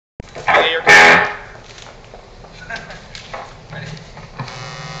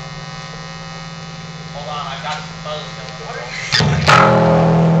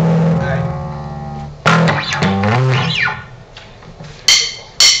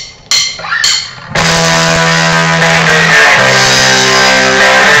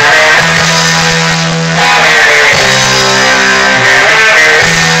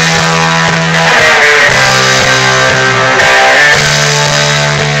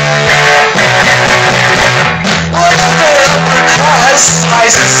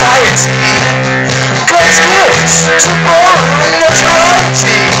Tomorrow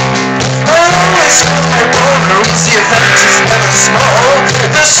notoriety. I always feel my bones. The effect is never small.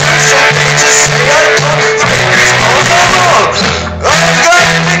 The social pages say I come from these balls are all. I've got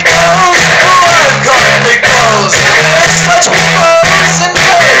big balls. Oh, I've got big balls. There's such big balls and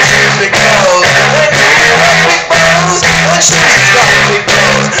very big balls. And you have big balls and she's got big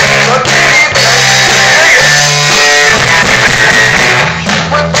balls. But baby,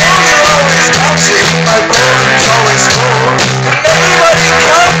 my balls are always bouncing. My bones always full. And everybody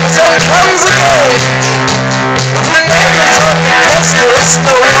comes and comes again. The neighbors are restless.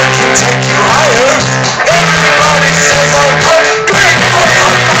 No one can take you higher. Everybody says I've got big balls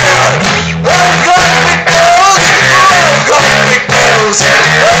on fire. I've got big balls. I've got big balls.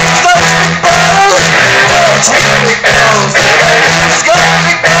 I've got big balls. I'll take big balls. And he's got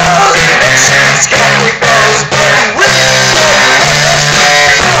big balls. And she's got big balls. But with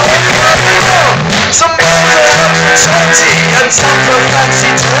some balls are up for charity and some for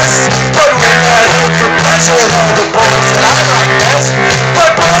fancy dress. But when I look for pleasure, all the balls that I like best. My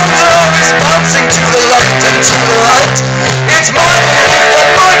balls are always bouncing to the left and to the right. It's my belief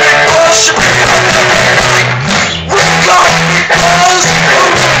that my big balls should be on the right. We've got big balls.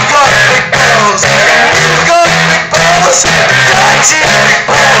 We've got big balls. We've got big balls. Daddy big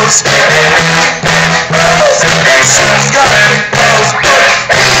balls. Big balls. And she's got big balls.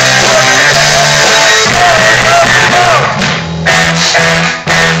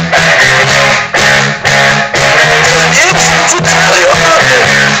 To tell you about it.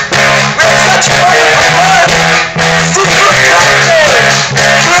 We're such fire for fun. Super content.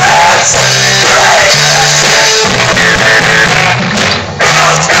 Let's play.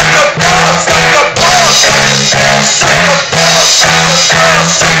 Balls, suck the balls, suck the balls. Suck the balls, suck the balls,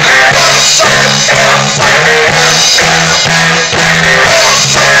 suck the balls, suck the balls, suck the balls.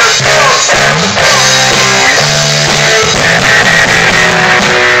 Suck the balls, suck the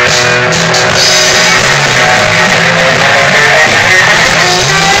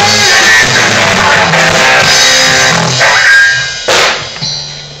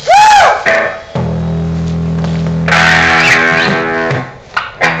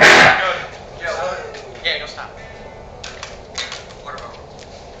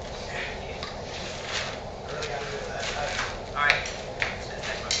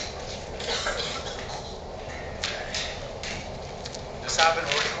stop and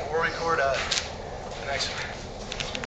we'll record the next one.